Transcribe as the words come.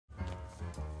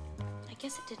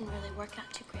guess it didn't really work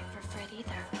out too great for Fred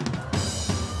either.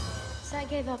 So I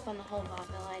gave up on the whole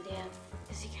vaudeville idea,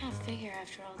 because you can't figure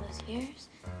after all those years.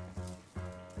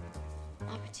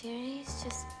 Opportunities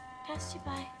just passed you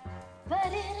by. But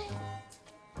it ain't.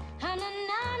 Oh, no,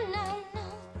 no,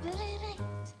 but it ain't.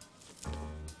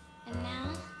 And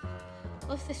now,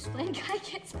 well, if this Flynn guy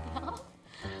gets involved,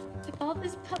 with all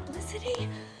this publicity,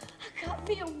 I got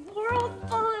me a world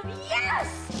full of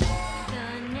yes!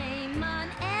 The name on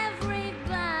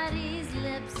everybody's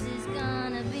lips is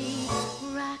gonna be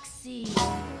Roxie.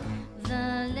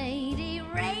 The lady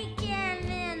raking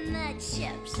in the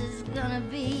chips is gonna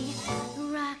be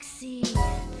Roxie.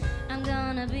 I'm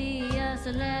gonna be a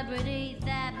celebrity,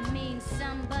 that means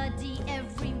somebody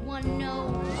everyone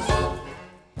knows.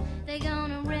 They're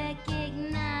gonna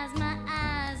recognize my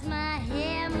eyes, my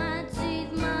hair, my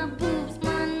teeth, my boobs,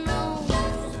 my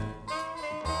nose.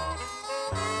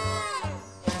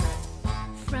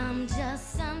 From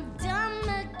just some dumb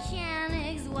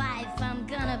mechanic's wife, I'm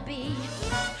gonna be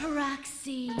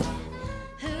Roxie.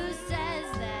 Who says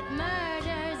that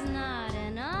murder's not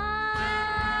an art?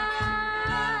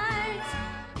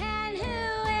 And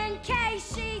who, in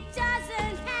case she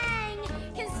doesn't hang,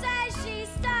 can say she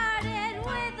started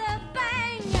with a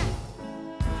bang?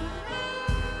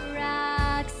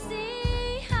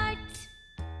 Roxie Hart.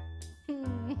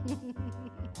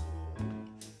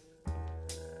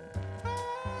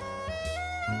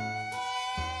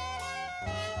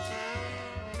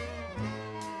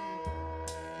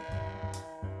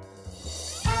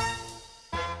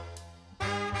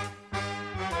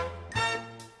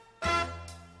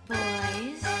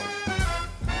 Boys,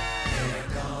 They're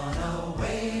gonna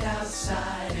wait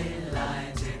outside in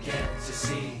line to get to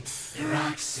see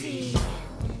Roxie.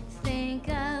 Think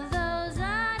of those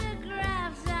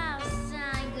autographs I'll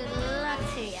sign. Good luck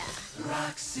to ya.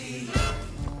 Roxie.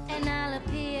 And I'll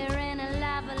appear in a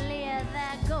lavalier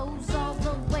that goes all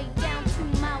the way down to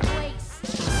my waist.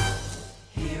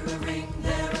 Here a ring,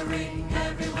 there a ring,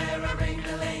 everywhere a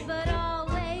ring-a-ling. But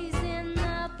always in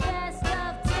the best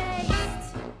of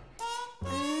taste.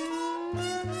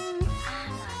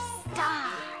 I'm a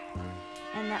star.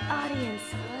 And the audience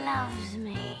loves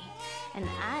me. And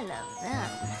I love them.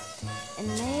 And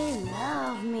they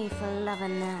love me for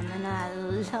loving them. And I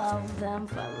love them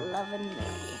for loving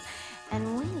me.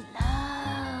 And we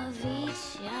love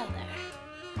each other.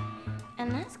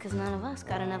 And that's because none of us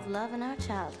got enough love in our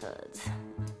childhoods.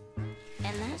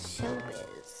 And that's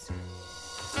showbiz.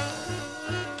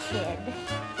 Kid.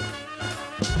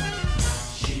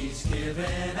 She's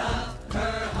given up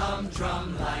her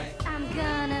humdrum life. I'm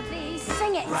gonna be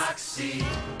singing. Roxie,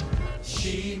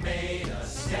 she made